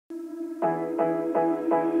You've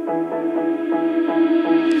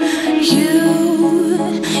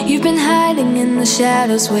been hiding in the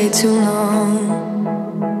shadows way too long.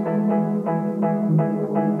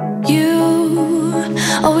 You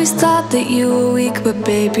always thought that you were weak, but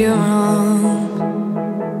babe, you're wrong.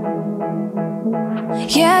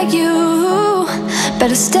 Yeah, you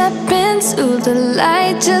better step into the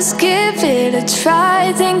light, just give it a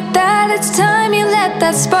try. Think that it's time you let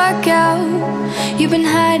that spark out. You've been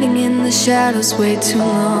hiding in the shadows way too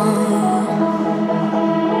long.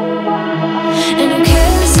 And who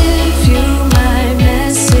cares if you might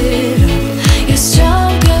mess it up? You're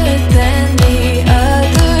stronger than the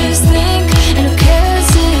others think. And who cares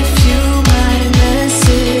if you might mess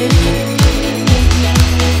it up?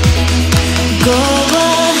 Go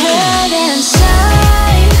ahead and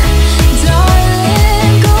shine,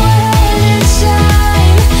 darling, go ahead and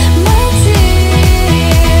shine, my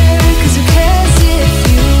dear. 'Cause who cares if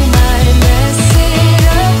you might mess it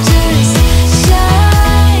up? Just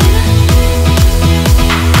shine.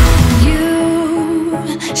 You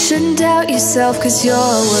shouldn't doubt yourself, 'cause you're a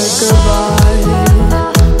work of art.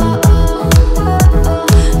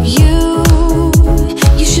 You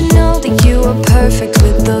should know that you are perfect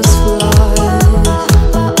with those flaws.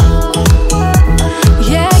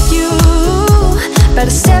 Yeah, you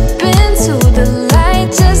better step into the light,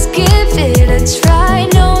 just give it a try.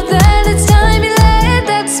 Know that it's time you let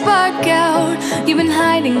that spark out. You've been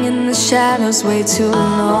hiding in the shadows way too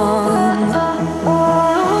long.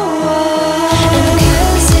 And who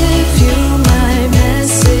cares if you might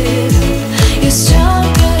mess it up? You're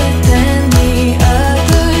stronger than the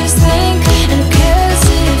others think. And who cares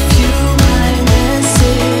if you might mess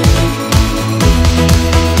it up?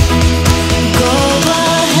 Go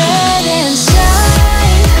ahead and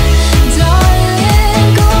shine, darling,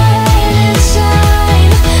 go ahead and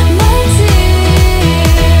shine, my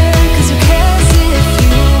dear. 'Cause who cares if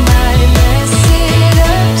you might mess it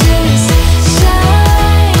up? Just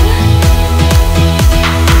shine,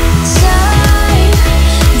 shine,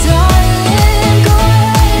 darling, go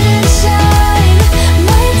ahead and shine,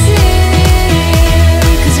 my dear.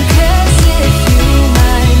 'Cause who cares if you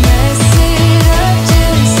might mess it up?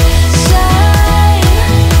 Just shine.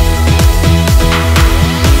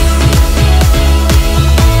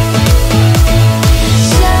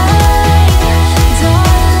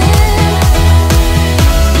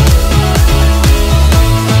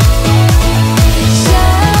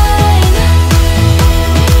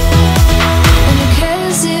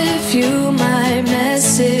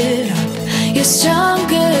 You're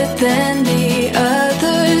stronger than the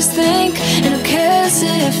others think. And who cares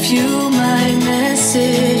if you